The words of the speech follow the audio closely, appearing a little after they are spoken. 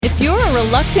If you're a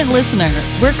reluctant listener,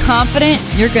 we're confident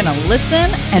you're going to listen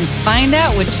and find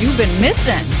out what you've been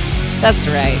missing. That's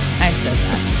right, I said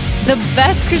that. The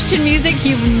best Christian music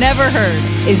you've never heard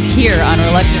is here on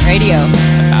Reluctant Radio.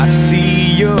 I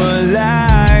see your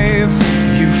life,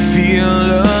 you feel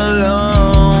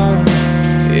alone,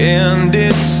 and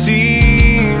it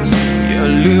seems you're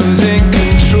losing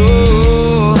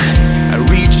control. I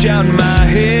reach out my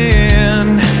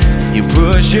hand, you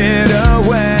push it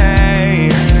away.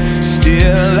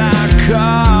 Still I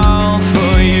call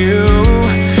for you.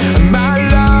 My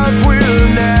love will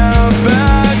never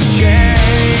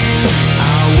change.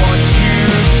 I want you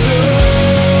so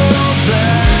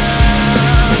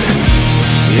bad.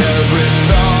 Every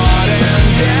thought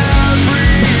and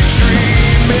every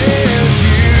dream is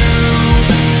you.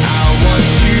 I want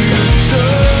you so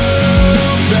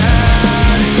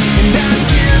bad. And I'd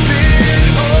give it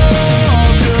all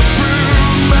to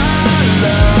prove my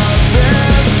love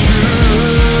is true.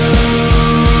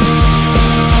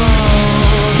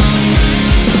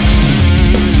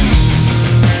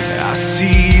 I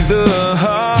see the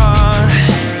heart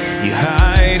you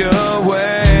hide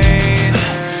away,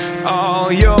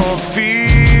 all your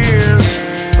fears,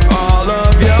 all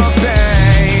of your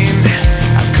pain.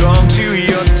 I come to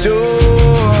your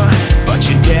door, but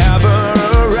you're never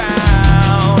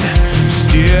around.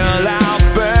 Still I'll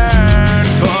burn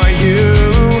for you,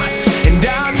 and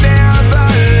I'll never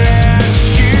let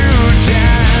you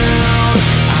down.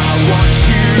 I want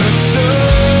you so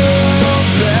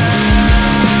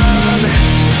bad.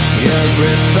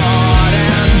 Every thought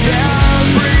and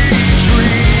every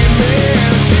dream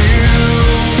is you.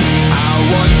 I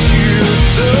want you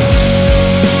so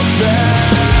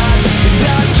bad. And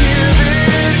I'd give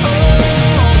it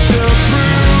all to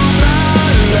prove my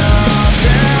love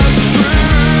is true.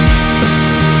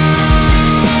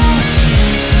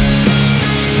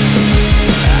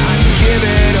 I'd give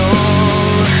it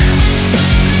all.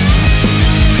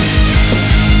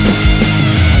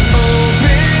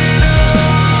 Open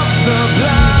up the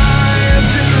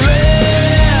blinds and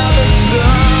let the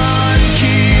sun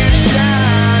keep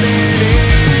shining in.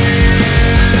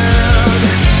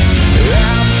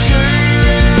 After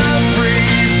every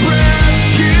breath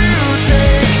you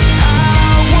take, I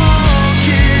won't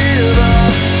give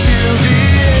up till the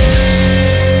end.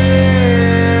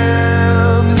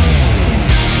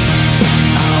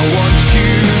 I want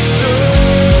you so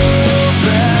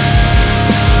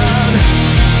bad.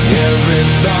 Every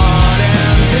thought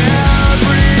and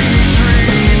every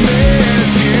dream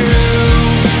is you.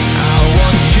 I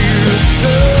want you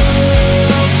so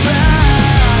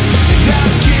bad. And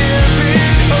I'd give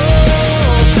it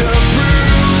all to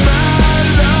prove my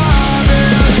love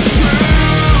is true.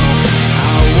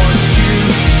 I want you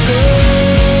so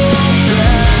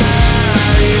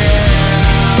bad, yeah.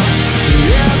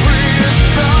 Every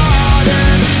thought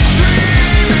and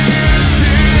dream is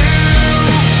you.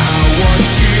 I want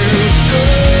you so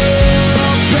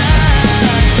bad.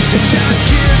 And I'd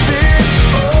give it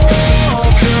all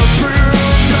to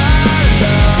prove my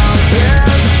love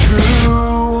is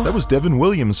true. That was Devin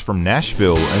Williams from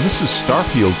Nashville, and this is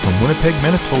Starfield from Winnipeg,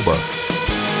 Manitoba.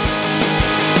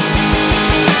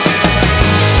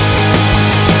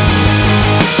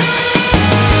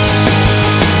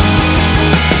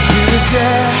 To the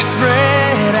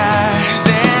desperate eyes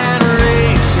and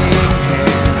reaching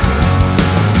hands,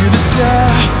 to the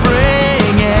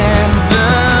suffering and the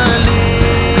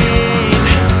lean,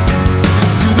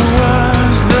 to the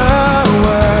ones the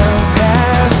world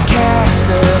has cast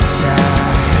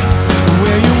aside.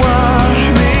 Where you want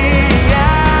me,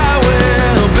 I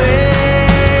will be.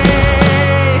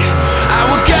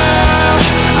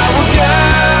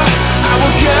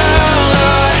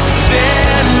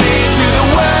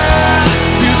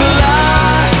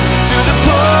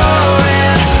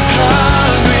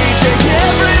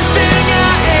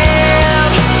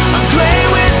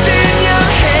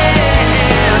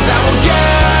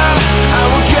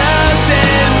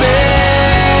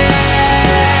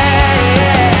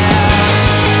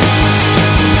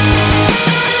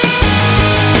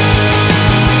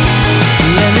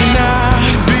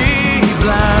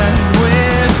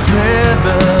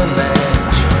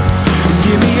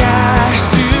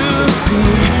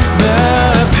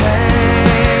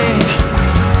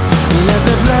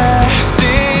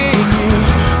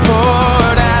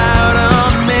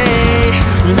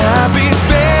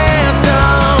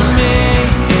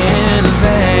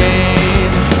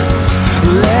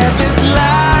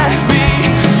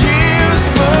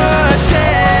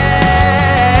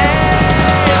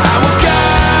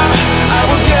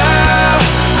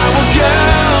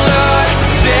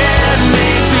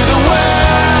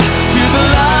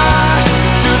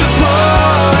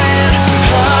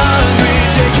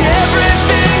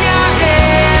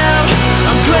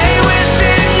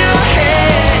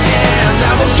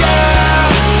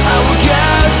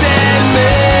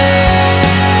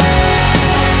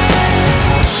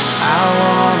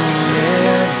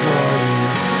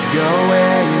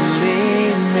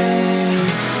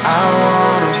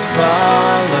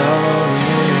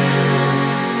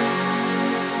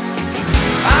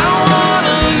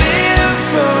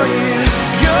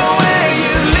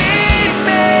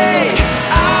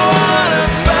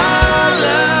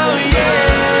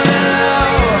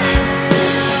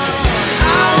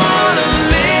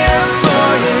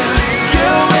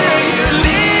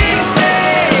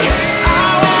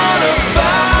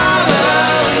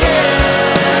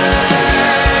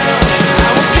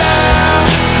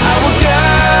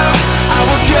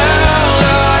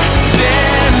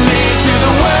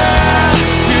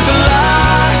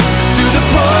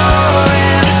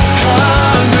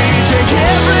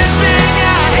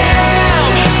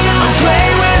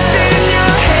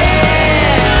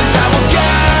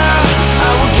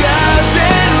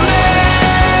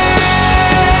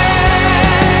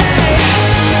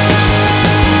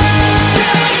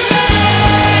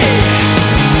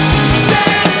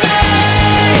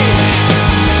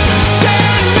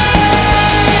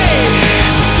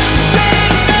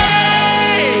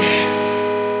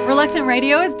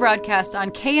 broadcast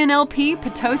on KNLP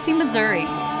Potosi, Missouri.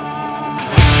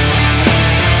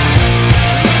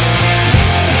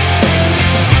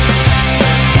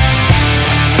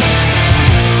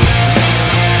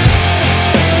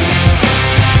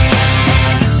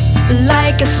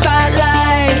 Like a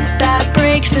spotlight that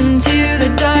breaks into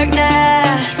the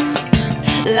darkness,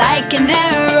 like an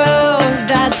arrow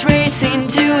that's racing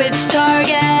to its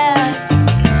target.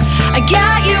 I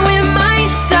got you in my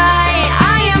sight,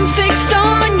 I am fixed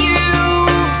on you,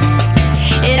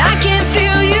 and I can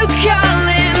feel you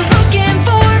calling, looking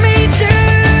for me too.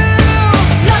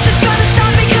 Nothing's gonna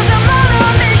stop me 'cause I'm on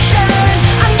a mission.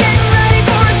 I'm getting ready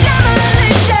for a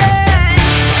demolition.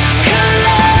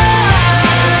 Collide,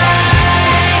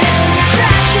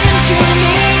 crash into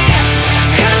me.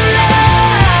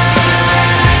 Collide,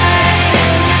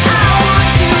 I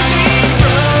want to be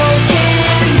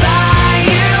broken by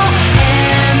you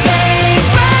and made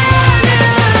brand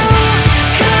new.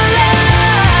 Collide.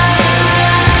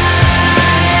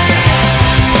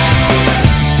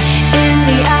 In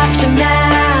the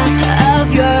aftermath of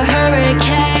your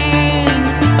hurricane,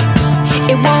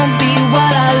 it won't be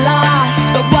what I lost,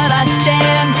 but what I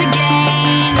stand to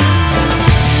gain.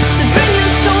 So bring the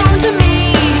storm to me,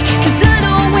 'cause I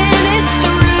know when it's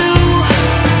through,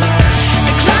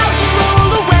 the clouds will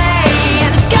roll away and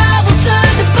the sky will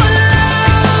turn to blue.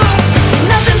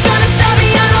 Nothing's gonna stop me,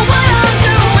 I know what I'm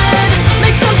doing.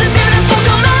 Make something beautiful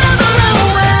come out of the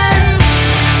ruins.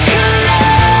 Collide,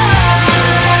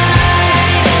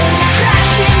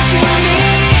 crash into me.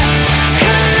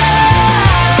 Collide,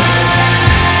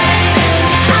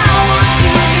 I want to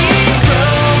be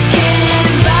broken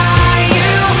by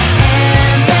you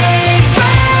and made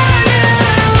brand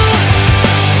new.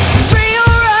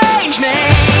 Rearrange me,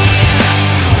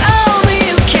 only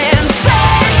you can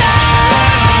save me.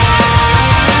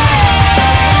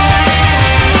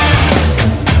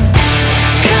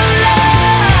 Collide,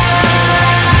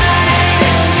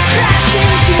 crash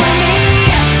into me.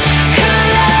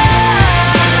 Collide,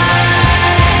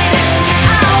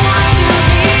 I want to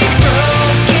be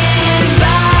broken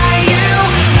by you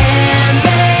and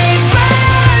made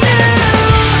brand new.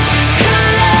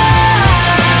 Collide,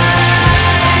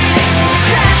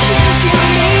 crash into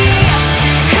me.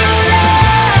 Collide,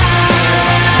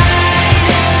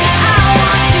 I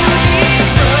want to be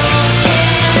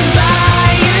broken by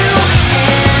you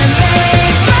and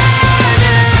made brand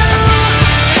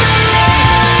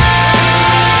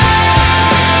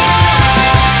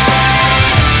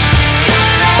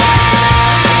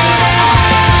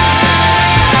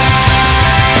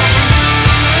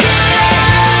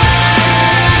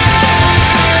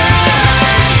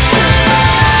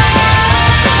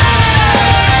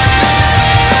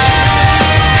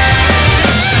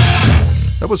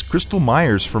That was Crystal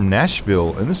Myers from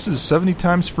Nashville, and this is 70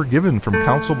 Times Forgiven from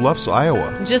Council Bluffs,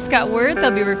 Iowa. Just got word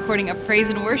they'll be recording a praise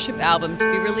and worship album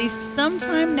to be released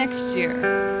sometime next year.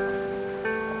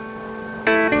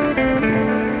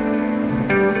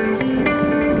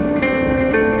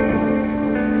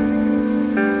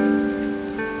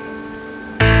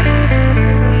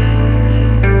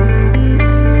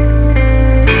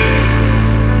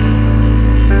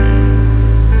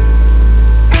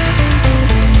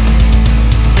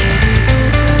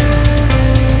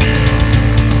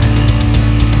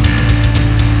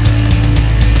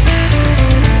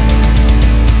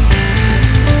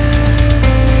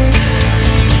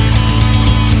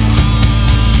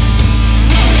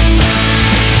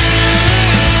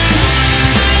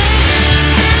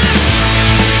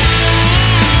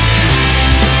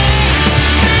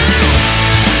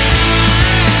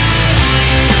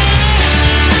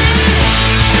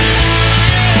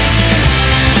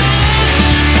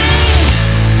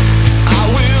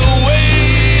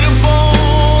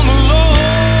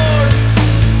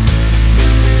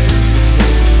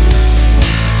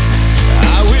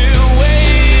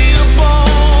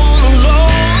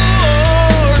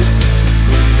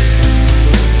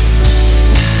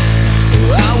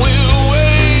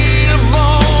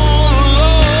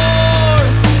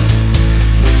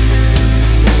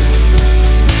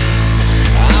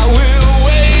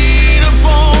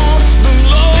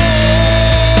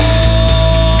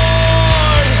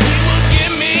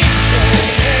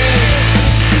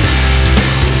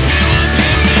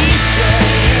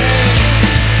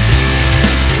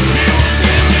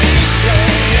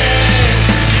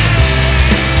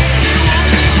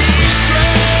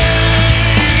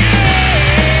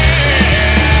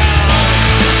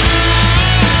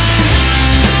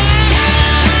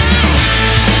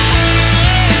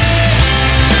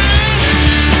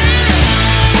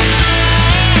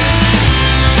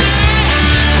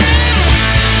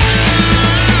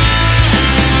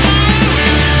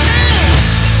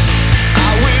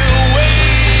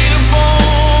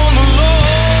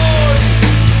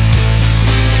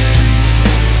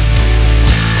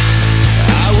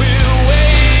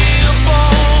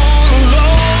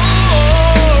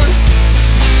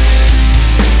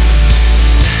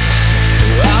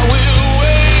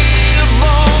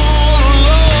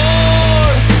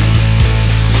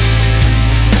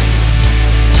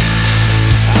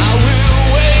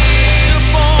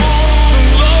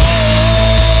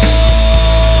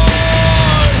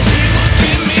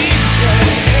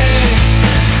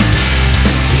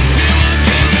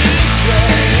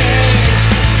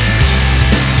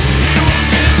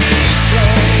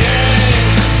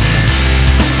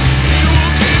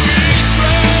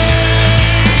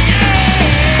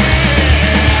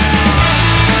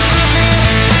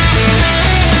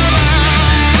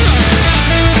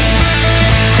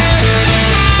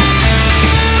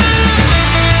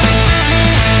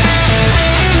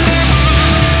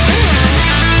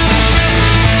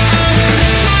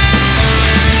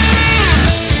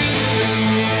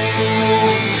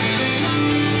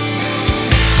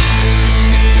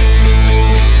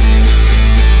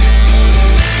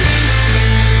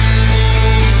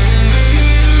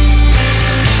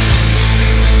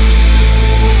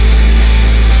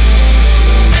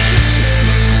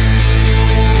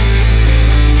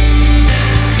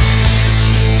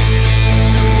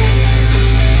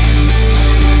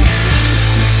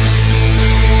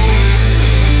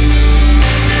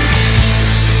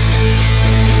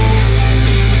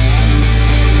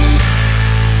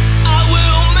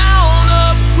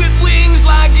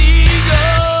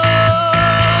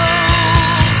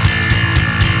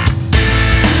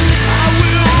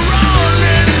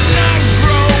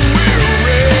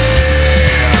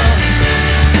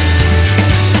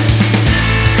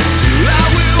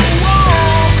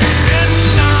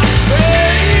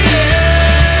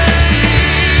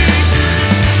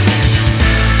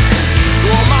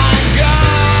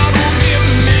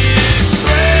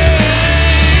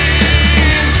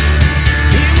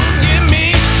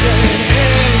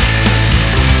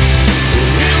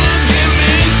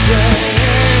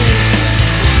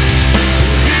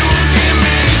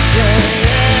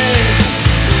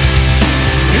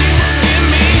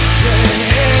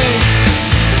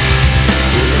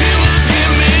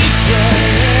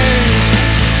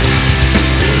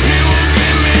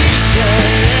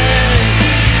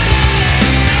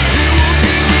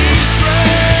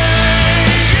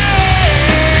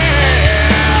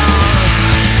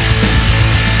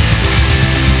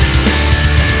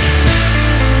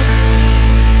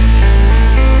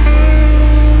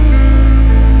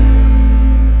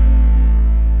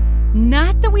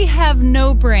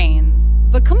 no brains.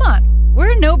 But come on,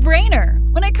 we're a no-brainer.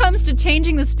 When it comes to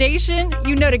changing the station,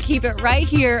 you know to keep it right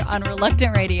here on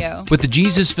Reluctant Radio. With the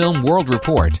Jesus Film World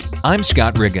Report, I'm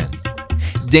Scott Riggin.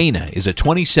 Dana is a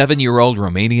 27-year-old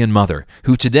Romanian mother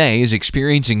who today is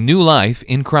experiencing new life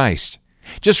in Christ.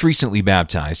 Just recently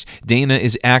baptized, Dana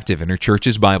is active in her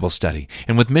church's Bible study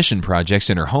and with mission projects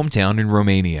in her hometown in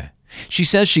Romania. She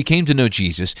says she came to know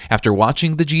Jesus after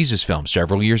watching the Jesus Film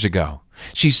several years ago.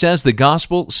 She says the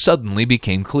gospel suddenly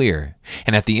became clear,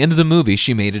 and at the end of the movie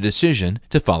she made a decision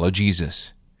to follow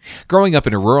Jesus. Growing up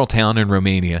in a rural town in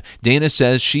Romania, Dana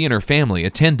says she and her family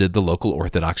attended the local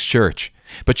Orthodox church,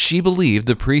 but she believed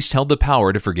the priest held the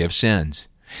power to forgive sins.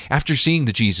 After seeing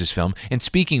the Jesus Film and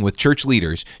speaking with church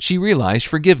leaders, she realized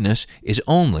forgiveness is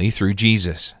only through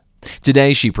Jesus.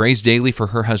 Today, she prays daily for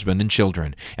her husband and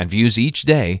children and views each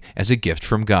day as a gift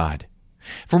from God.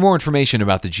 For more information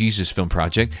about the Jesus Film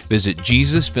Project, visit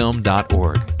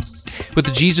JesusFilm.org. With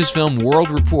the Jesus Film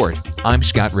World Report, I'm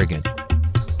Scott Riggin.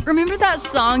 Remember that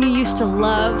song you used to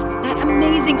love? That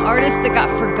amazing artist that got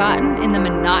forgotten in the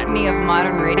monotony of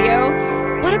modern radio?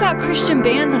 What about Christian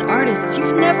bands and artists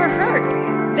you've never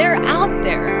heard? They're out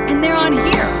there, and they're on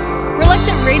here.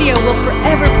 Reluctant Radio will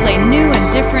forever play new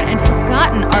and different and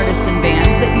forgotten artists and bands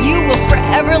that you will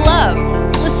forever love.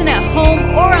 Listen at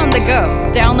home or on the go.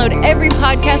 Download every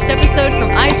podcast episode from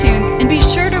iTunes and be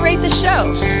sure to rate the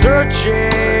show. Searching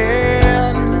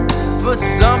for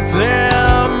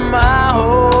something my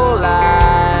whole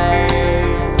life,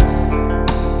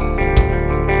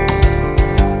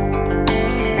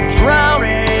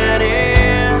 drowning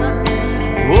in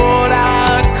what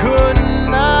I could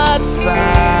not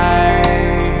find.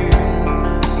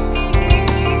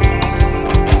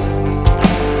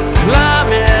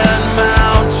 Climbing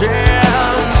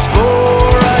mountains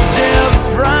for a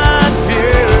different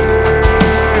view.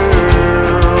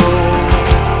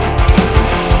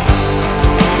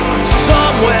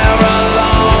 Somewhere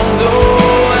along the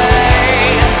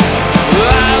way,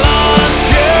 I lost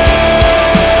you.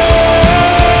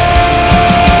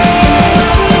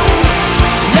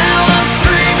 Now I'm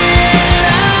screaming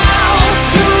out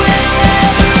to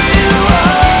wherever you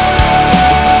are.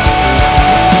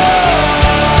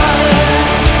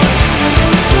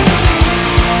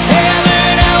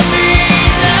 Heaven help me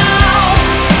now,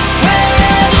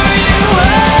 wherever you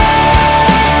are.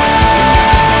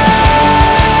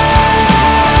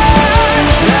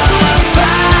 Now I'm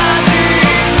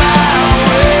finding my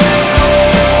way home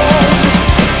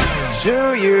to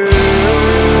you.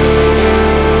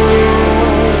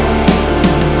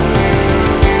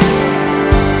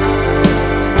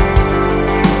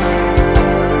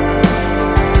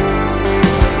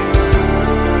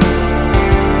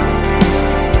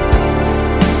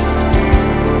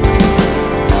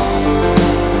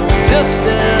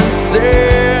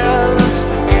 Distances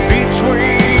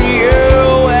between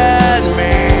you and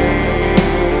me.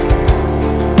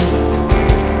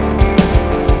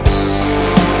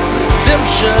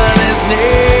 Redemption is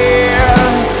near.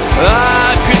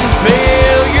 I can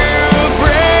feel you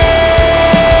breathe.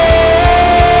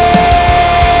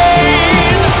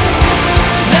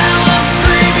 Now I'm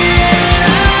screaming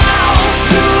out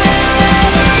to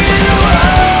wherever you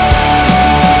are.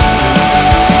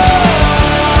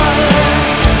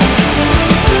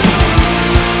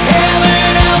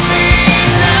 Heaven help me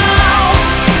now,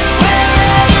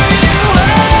 wherever you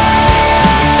are.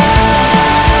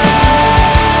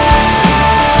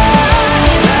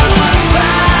 Now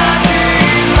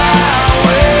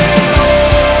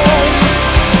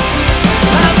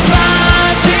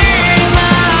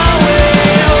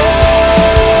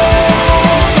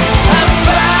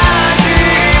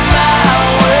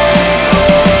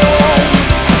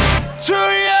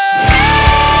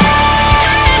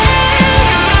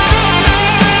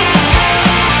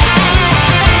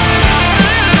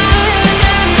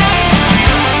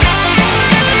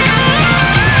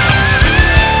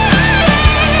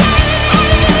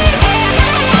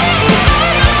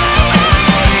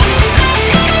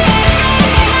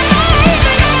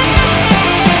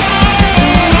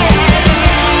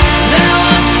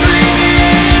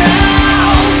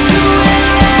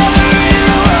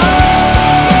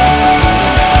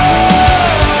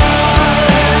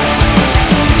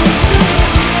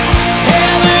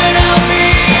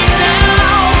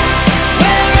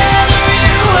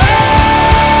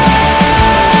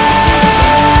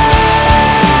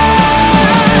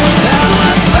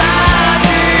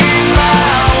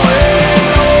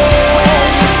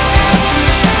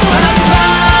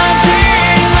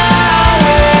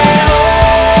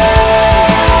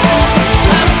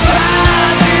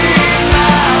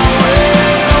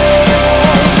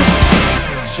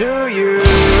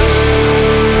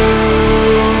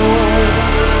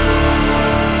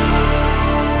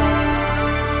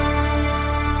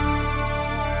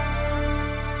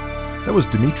That was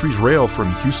Dimitri's Rail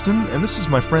from Houston, and this is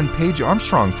my friend Paige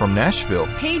Armstrong from Nashville.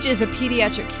 Paige is a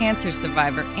pediatric cancer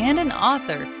survivor and an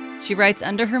author. She writes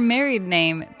under her married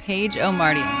name, Paige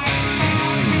O'Mardian.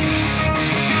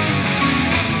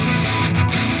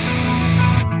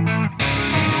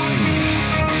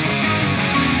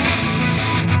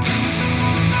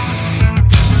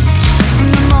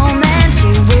 From the moment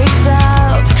she wakes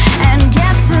up and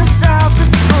gets herself to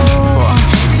school,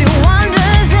 she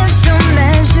wonders if she'll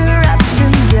measure up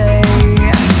today.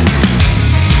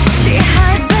 She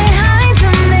hides behind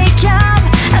her makeup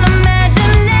and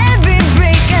imaginary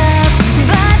breakups,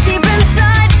 but deep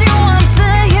inside she wants to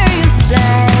hear you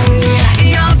say,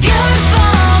 "You're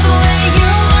beautiful the way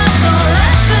you are, so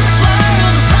let this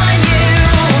world find you."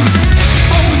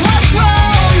 Oh, what's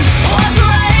wrong? What's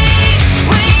right?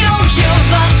 We don't give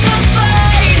up the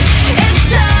fight. It's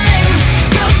time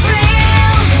to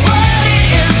feel what it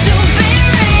is to be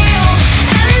real.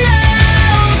 And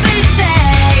now they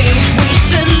say we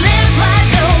should live life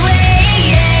the way.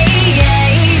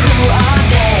 Who are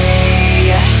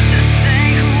they?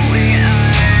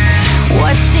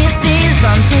 What she sees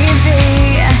on TV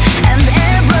and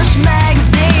airbrush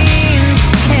magazines,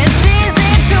 it's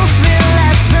easy to feel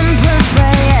less than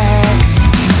perfect.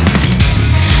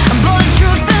 But the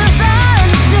truth is hard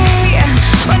to see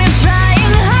when you're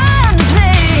trying hard to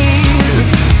please.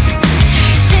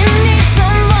 She needs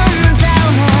someone to tell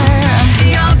her,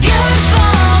 "You're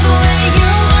beautiful the way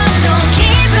you are, don't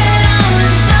keep it all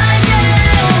inside you."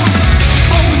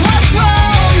 Oh, what's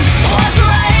wrong? What's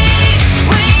right?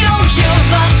 We don't give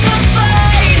up the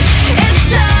fight. It's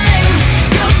time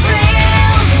to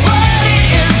feel what it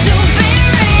is to be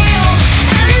real.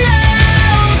 And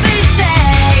now they say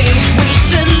we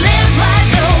should live life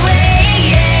the way.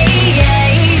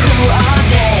 Who are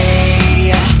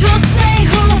they to say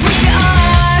who we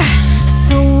are?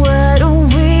 So what do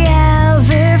we have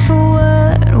if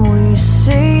what we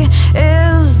see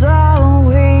is all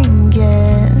we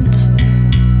get?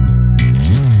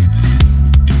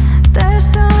 There's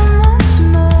so much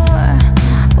more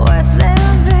worth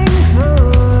living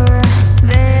for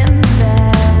than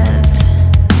that.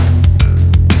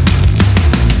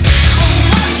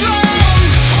 What's wrong?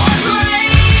 What's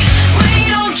right? We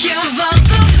don't give up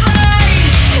the fight.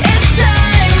 It's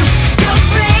time to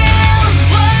feel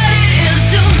what it is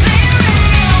to be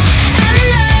real. And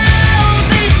now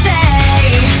they say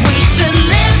we should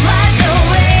live life the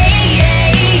way.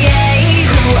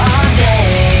 Who are they?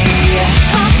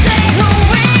 So say who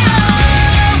we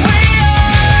are. We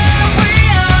are.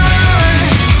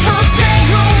 So say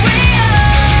who we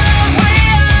are. We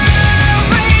are.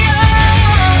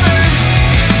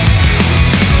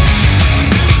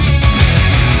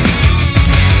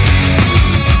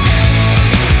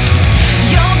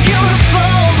 You're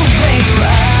beautiful the way you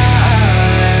are.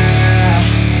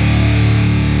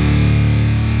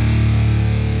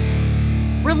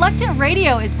 Reluctant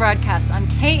Radio is broadcast on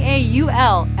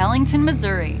KAUL, Ellington,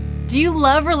 Missouri. Do you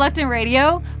love Reluctant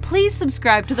Radio? Please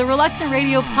subscribe to the Reluctant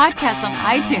Radio podcast on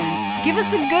iTunes. Give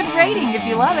us a good rating if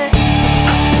you love it.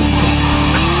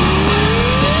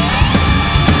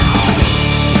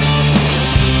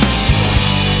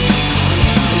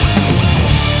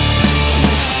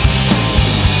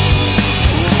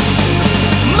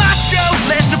 Maestro,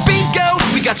 let the beat go.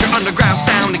 We got your underground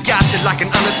sound, it got you like an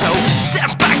undertow.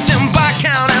 Step back,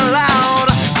 counting loud.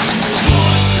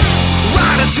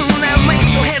 Write a tune that makes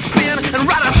your head spin, and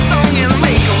write a song and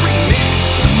make a remix.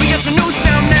 We got your new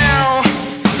sound now.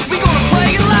 We gonna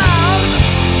play it loud.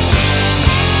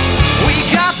 We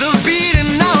got the beat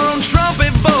and all on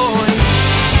trumpet boy.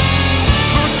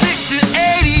 From 6 to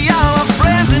 80, all our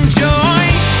friends enjoy.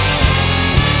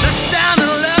 The sound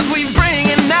of love we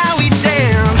bring and now we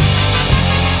dance.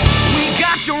 We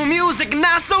got your music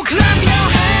now, so clap your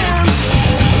hands.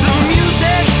 The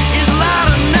music is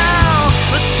louder now.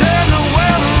 Let's turn the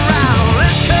world around.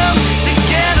 Let's come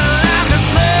together loud, 'cause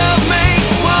love makes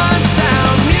one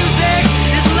sound. Music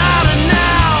is louder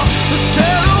now. Let's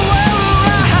turn the world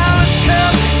around. Let's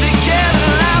come together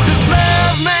loud, 'cause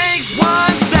love makes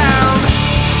one sound.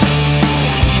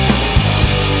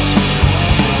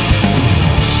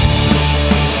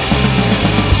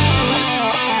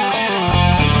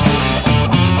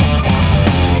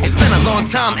 It's been a long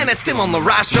time and it's still on the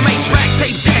rise. From 8-track,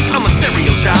 tape deck, I'm a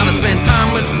stereo child. It's been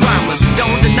timeless, rhymeless.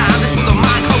 Don't deny this with a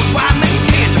mind closed wide. Man, you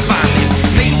can't define this.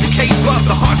 Made the cage, but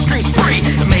the heart screams free.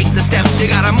 To make the steps, you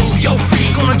gotta move your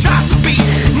feet. Gonna drop the beat,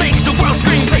 make the world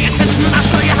scream. Pay attention and I'll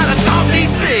show you how to talk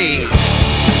DC.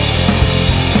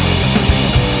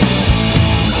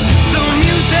 The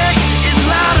music is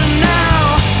louder now.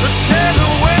 Let's turn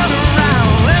the world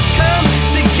around. Let's come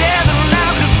together now,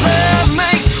 'cause love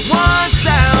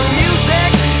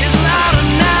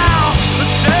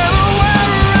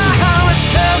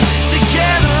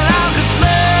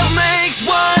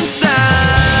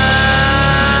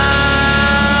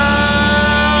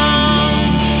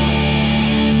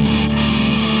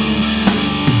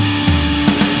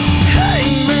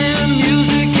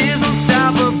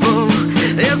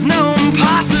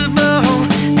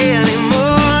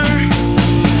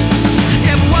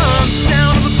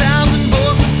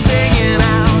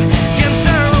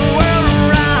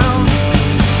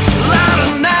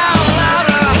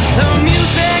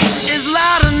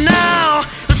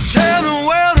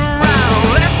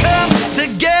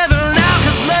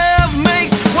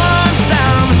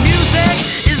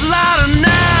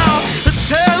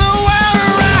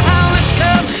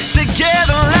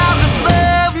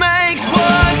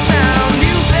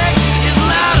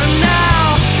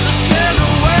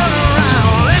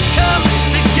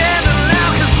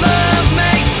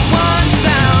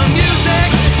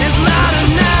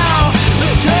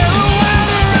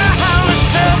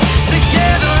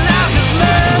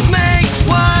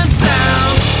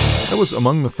was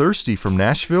Among the Thirsty from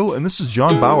Nashville, and this is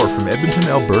John Bauer from Edmonton,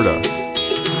 Alberta.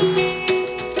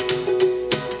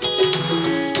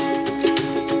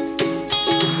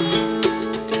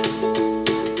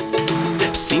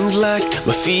 Seems like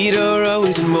my feet are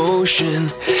always in motion,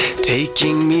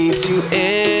 taking me to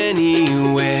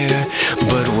anywhere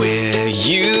but where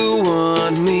you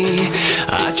want me.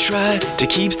 I try to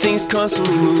keep things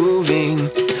constantly moving,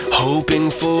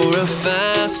 hoping for a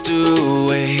faster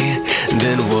way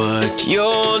than what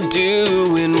you're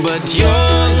doing. But your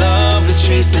love is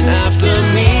chasing after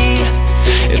me,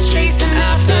 it's chasing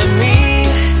after me.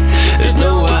 There's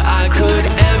nowhere I could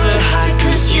ever hide,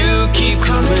 'cause you keep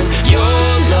coming. Your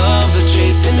love is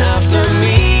chasing after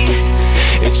me,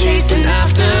 it's chasing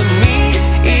after me.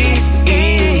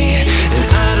 And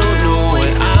I don't know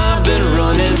what I've been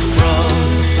running from.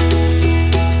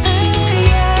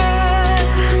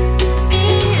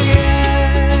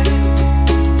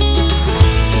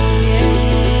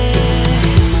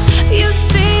 You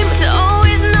seem to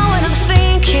always know what I'm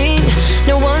thinking.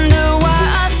 No wonder why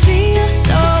I feel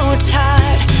so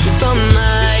tired from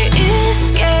my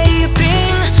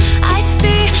escaping. I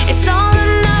see it's all a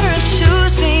matter of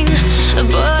choosing,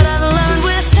 but I've learned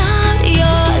without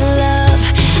your love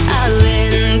I'll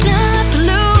end up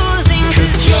losing.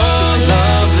 'Cause your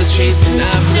love is chasing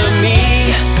after me,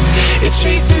 it's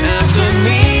chasing after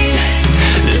me.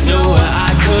 There's nowhere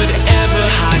I could ever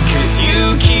hide, 'cause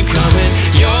you keep coming.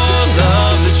 Your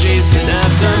love is chasing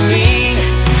after me,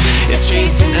 it's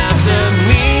chasing after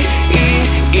me.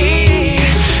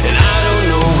 And I don't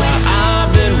know where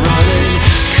I've been running,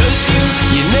 'cause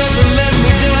you never let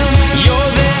me down. You're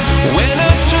there when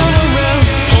I turn around,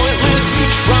 pointless to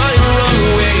try and run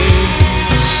away.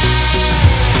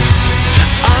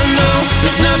 I know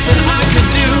there's nothing I could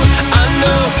do, I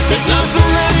know there's nothing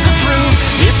left to prove.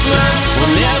 This love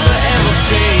will never ever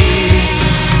fade.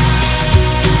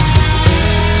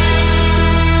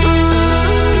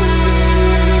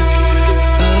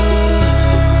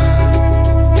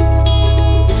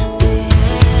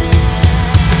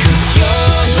 'Cause your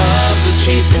love is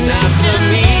chasing after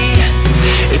me,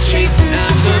 it's chasing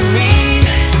after me.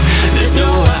 There's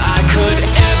nowhere I could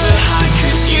ever hide,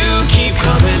 'cause you keep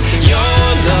coming. Your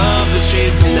love is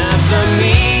chasing after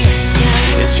me,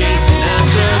 it's chasing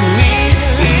after me.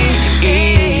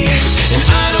 And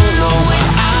I don't know where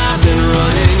I've been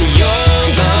running. Your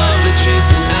love is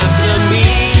chasing after me,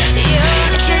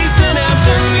 chasing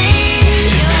after me.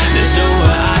 There's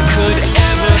nowhere I could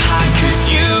ever hide, 'cause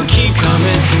you keep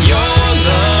coming. Your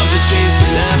love is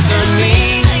chasing after me,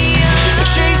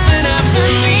 chasing after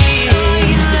me.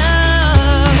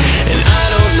 And I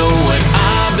don't know what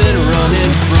I've been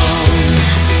running from.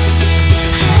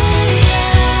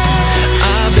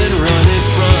 I've been running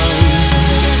from,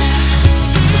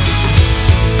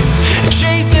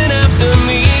 chasing after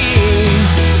me.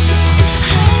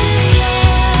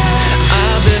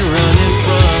 I've been running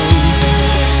from.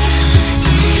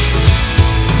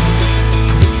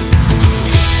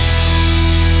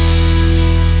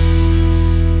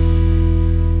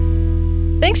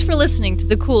 Thanks for listening to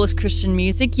the coolest Christian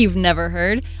music you've never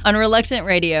heard on Reluctant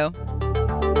Radio.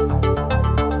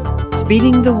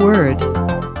 Speeding the Word.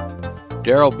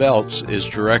 Darrell Belts is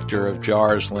director of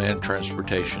JARS Land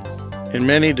Transportation. In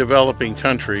many developing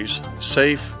countries,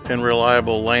 safe and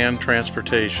reliable land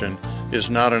transportation is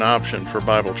not an option for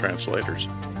Bible translators.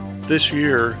 This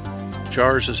year,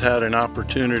 JARS has had an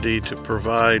opportunity to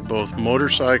provide both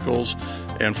motorcycles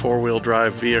and four-wheel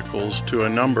drive vehicles to a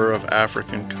number of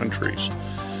African countries.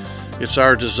 It's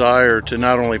our desire to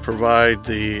not only provide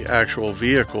the actual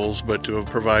vehicles, but to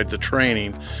provide the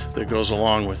training that goes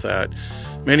along with that.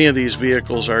 Many of these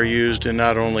vehicles are used in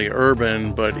not only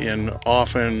urban, but in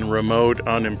often remote,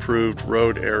 unimproved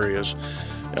road areas.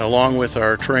 Along with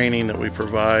our training that we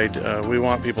provide, we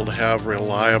want people to have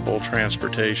reliable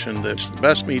transportation that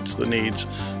best meets the needs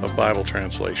of Bible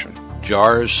translation.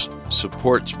 JARS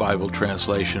supports Bible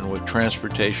translation with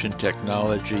transportation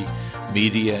technology,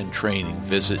 media, and training.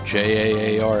 Visit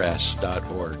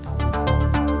jaars.org.